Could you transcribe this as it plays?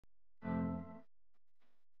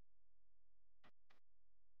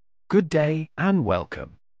Good day and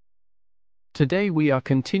welcome. Today we are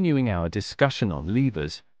continuing our discussion on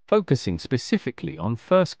levers, focusing specifically on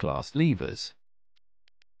first-class levers.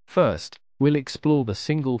 First, we'll explore the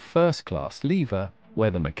single first-class lever,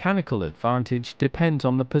 where the mechanical advantage depends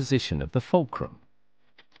on the position of the fulcrum.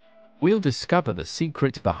 We'll discover the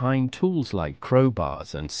secrets behind tools like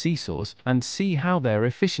crowbars and seesaws and see how their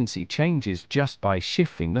efficiency changes just by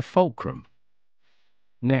shifting the fulcrum.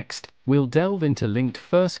 Next, we'll delve into linked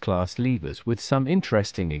first-class levers with some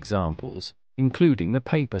interesting examples, including the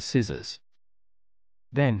paper scissors.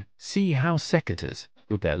 Then, see how secateurs,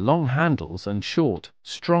 with their long handles and short,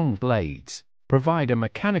 strong blades, provide a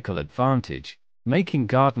mechanical advantage, making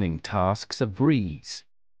gardening tasks a breeze.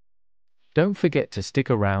 Don't forget to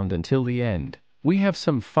stick around until the end. We have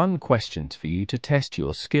some fun questions for you to test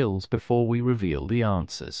your skills before we reveal the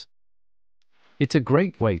answers. It's a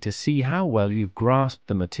great way to see how well you've grasped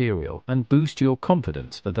the material and boost your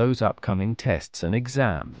confidence for those upcoming tests and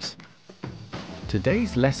exams.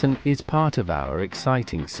 Today's lesson is part of our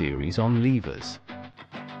exciting series on levers.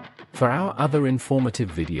 For our other informative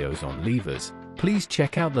videos on levers, please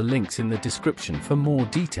check out the links in the description for more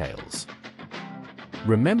details.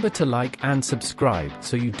 Remember to like and subscribe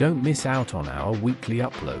so you don't miss out on our weekly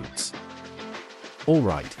uploads.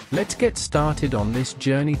 Alright, let's get started on this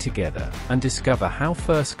journey together and discover how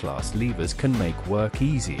first-class levers can make work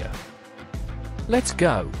easier. Let's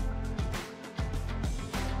go!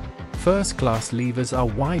 First-class levers are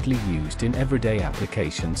widely used in everyday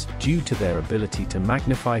applications due to their ability to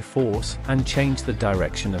magnify force and change the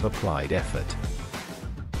direction of applied effort.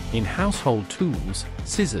 In household tools,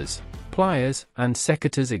 scissors, pliers, and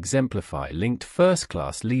secateurs exemplify linked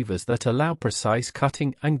first-class levers that allow precise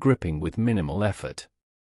cutting and gripping with minimal effort.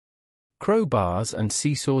 Crowbars and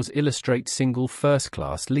seesaws illustrate single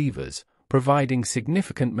first-class levers, providing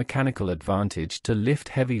significant mechanical advantage to lift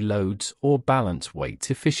heavy loads or balance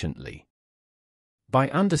weights efficiently. By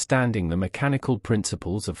understanding the mechanical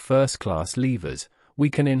principles of first-class levers, we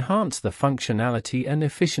can enhance the functionality and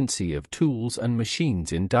efficiency of tools and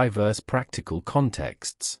machines in diverse practical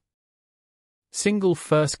contexts. Single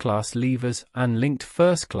first-class levers and linked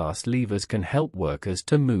first-class levers can help workers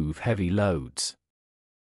to move heavy loads.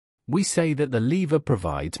 We say that the lever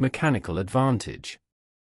provides mechanical advantage.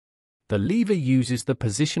 The lever uses the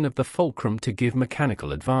position of the fulcrum to give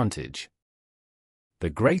mechanical advantage. The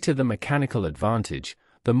greater the mechanical advantage,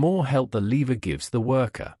 the more help the lever gives the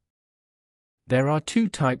worker. There are two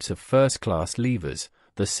types of first-class levers,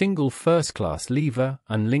 the single first-class lever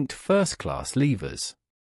and linked first-class levers.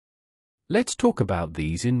 Let's talk about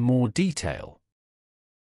these in more detail.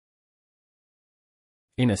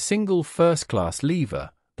 In a single first-class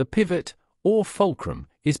lever, the pivot, or fulcrum,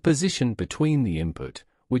 is positioned between the input,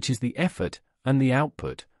 which is the effort, and the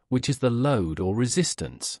output, which is the load or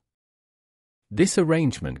resistance. This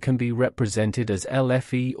arrangement can be represented as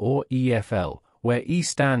LFE or EFL, where E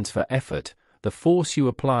stands for effort, the force you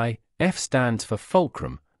apply, F stands for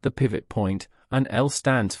fulcrum, the pivot point, and L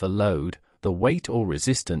stands for load, the weight or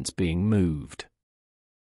resistance being moved.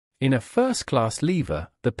 In a first-class lever,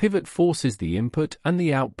 the pivot forces the input and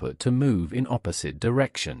the output to move in opposite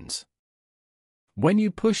directions. When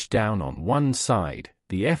you push down on one side,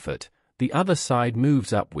 the effort, the other side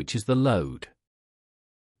moves up, which is the load.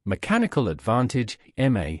 Mechanical advantage,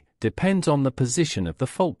 MA, depends on the position of the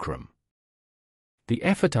fulcrum. The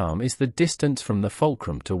effort arm is the distance from the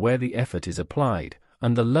fulcrum to where the effort is applied,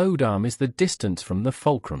 and the load arm is the distance from the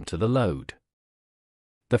fulcrum to the load.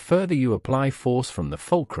 The further you apply force from the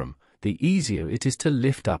fulcrum, the easier it is to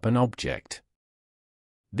lift up an object.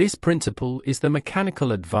 This principle is the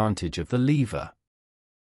mechanical advantage of the lever.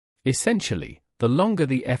 Essentially, the longer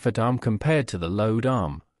the effort arm compared to the load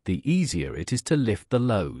arm, the easier it is to lift the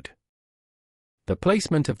load. The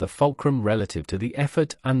placement of the fulcrum relative to the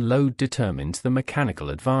effort and load determines the mechanical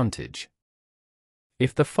advantage.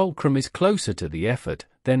 If the fulcrum is closer to the effort,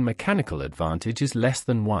 then mechanical advantage is less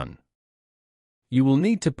than 1. You will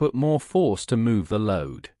need to put more force to move the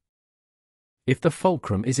load. If the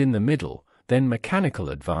fulcrum is in the middle, then mechanical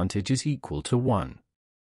advantage is equal to 1.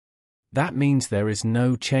 That means there is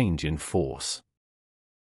no change in force.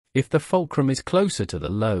 If the fulcrum is closer to the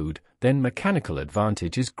load, then mechanical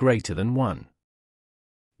advantage is greater than 1.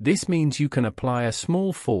 This means you can apply a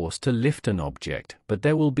small force to lift an object, but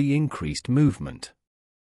there will be increased movement.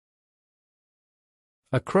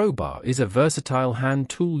 A crowbar is a versatile hand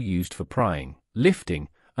tool used for prying, lifting,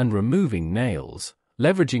 and removing nails,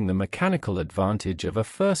 leveraging the mechanical advantage of a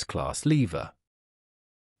first-class lever.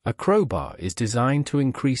 A crowbar is designed to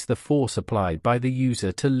increase the force applied by the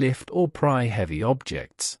user to lift or pry heavy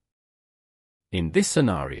objects. In this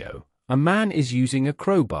scenario, A man is using a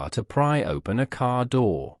crowbar to pry open a car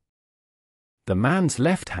door. The man's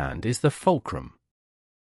left hand is the fulcrum.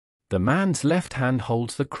 The man's left hand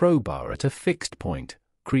holds the crowbar at a fixed point,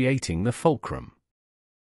 creating the fulcrum.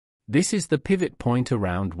 This is the pivot point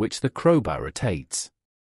around which the crowbar rotates.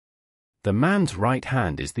 The man's right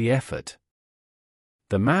hand is the effort.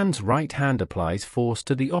 The man's right hand applies force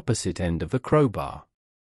to the opposite end of the crowbar.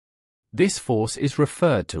 This force is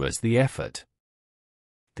referred to as the effort.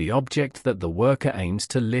 The object that the worker aims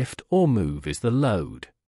to lift or move is the load.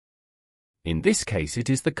 In this case, it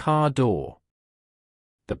is the car door.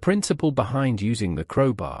 The principle behind using the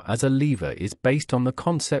crowbar as a lever is based on the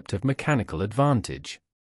concept of mechanical advantage.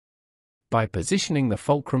 By positioning the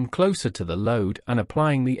fulcrum closer to the load and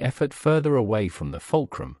applying the effort further away from the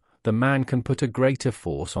fulcrum, the man can put a greater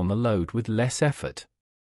force on the load with less effort.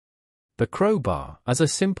 The crowbar, as a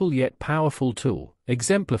simple yet powerful tool,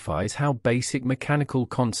 exemplifies how basic mechanical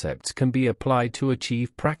concepts can be applied to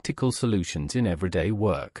achieve practical solutions in everyday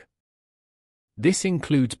work. This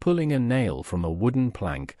includes pulling a nail from a wooden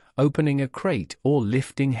plank, opening a crate, or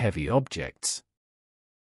lifting heavy objects.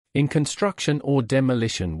 In construction or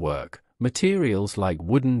demolition work, materials like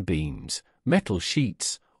wooden beams, metal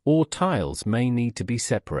sheets, or tiles may need to be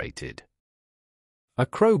separated. A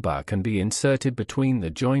crowbar can be inserted between the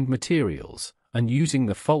joined materials, and using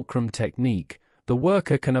the fulcrum technique, the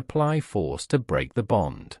worker can apply force to break the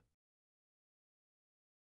bond.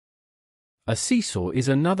 A seesaw is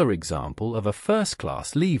another example of a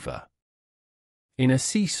first-class lever. In a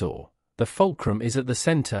seesaw, the fulcrum is at the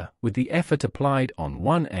center, with the effort applied on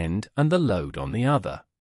one end and the load on the other.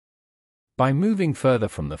 By moving further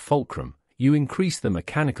from the fulcrum, you increase the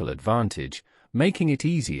mechanical advantage, making it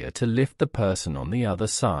easier to lift the person on the other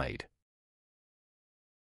side.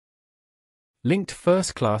 Linked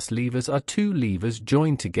first-class levers are two levers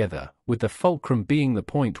joined together, with the fulcrum being the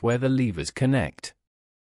point where the levers connect.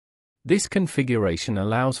 This configuration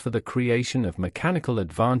allows for the creation of mechanical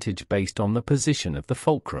advantage based on the position of the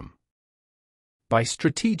fulcrum. By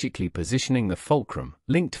strategically positioning the fulcrum,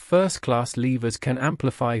 linked first-class levers can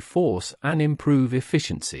amplify force and improve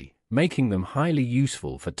efficiency, making them highly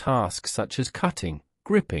useful for tasks such as cutting,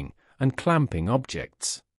 gripping, and clamping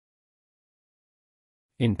objects.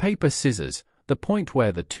 In paper scissors, the point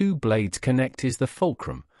where the two blades connect is the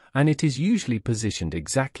fulcrum, and it is usually positioned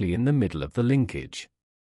exactly in the middle of the linkage.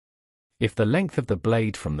 If the length of the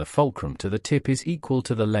blade from the fulcrum to the tip is equal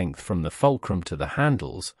to the length from the fulcrum to the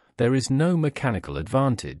handles, there is no mechanical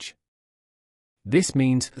advantage. This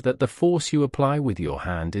means that the force you apply with your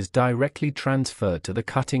hand is directly transferred to the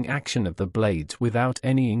cutting action of the blades without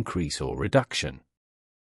any increase or reduction.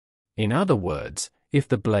 In other words, if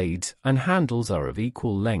the blades and handles are of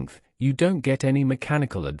equal length, you don't get any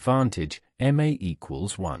mechanical advantage, MA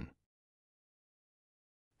equals 1.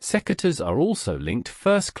 Secateurs are also linked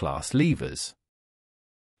first-class levers.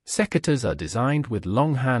 Secateurs are designed with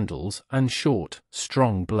long handles and short,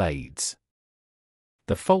 strong blades.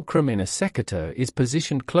 The fulcrum in a secateur is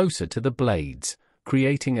positioned closer to the blades,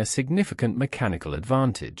 creating a significant mechanical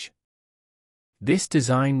advantage. This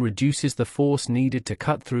design reduces the force needed to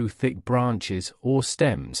cut through thick branches or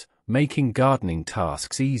stems, making gardening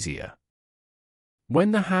tasks easier.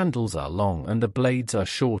 When the handles are long and the blades are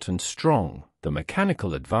short and strong, the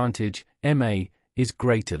mechanical advantage, MA, is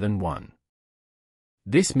greater than 1.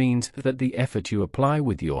 This means that the effort you apply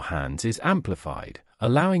with your hands is amplified,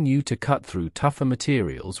 allowing you to cut through tougher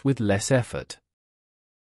materials with less effort.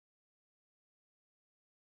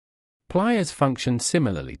 Pliers function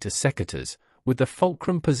similarly to secateurs, with the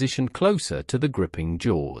fulcrum positioned closer to the gripping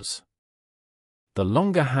jaws. The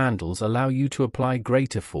longer handles allow you to apply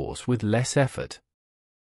greater force with less effort.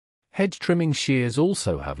 Hedge trimming shears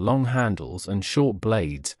also have long handles and short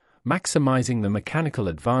blades, maximizing the mechanical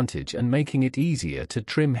advantage and making it easier to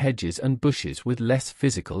trim hedges and bushes with less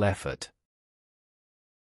physical effort.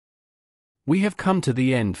 We have come to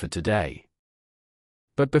the end for today.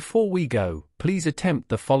 But before we go, please attempt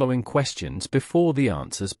the following questions before the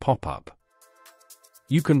answers pop up.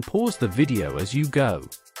 You can pause the video as you go.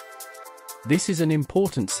 This is an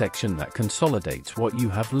important section that consolidates what you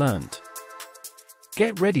have learnt.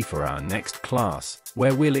 Get ready for our next class,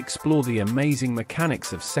 where we'll explore the amazing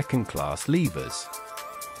mechanics of second-class levers.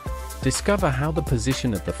 Discover how the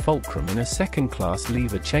position of the fulcrum in a second-class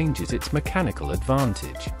lever changes its mechanical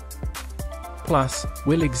advantage. Plus,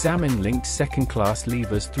 we'll examine linked second-class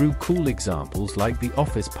levers through cool examples like the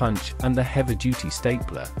office punch and the heavy-duty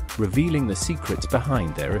stapler, revealing the secrets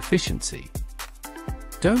behind their efficiency.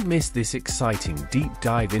 Don't miss this exciting deep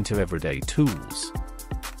dive into everyday tools.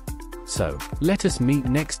 So, let us meet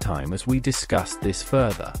next time as we discuss this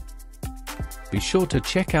further. be sure to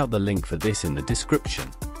check out the link for this in the description.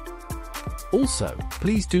 Also,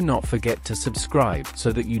 please do not forget to subscribe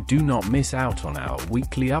so that you do not miss out on our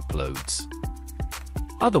weekly uploads.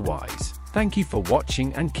 Otherwise, thank you for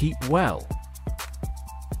watching and keep well.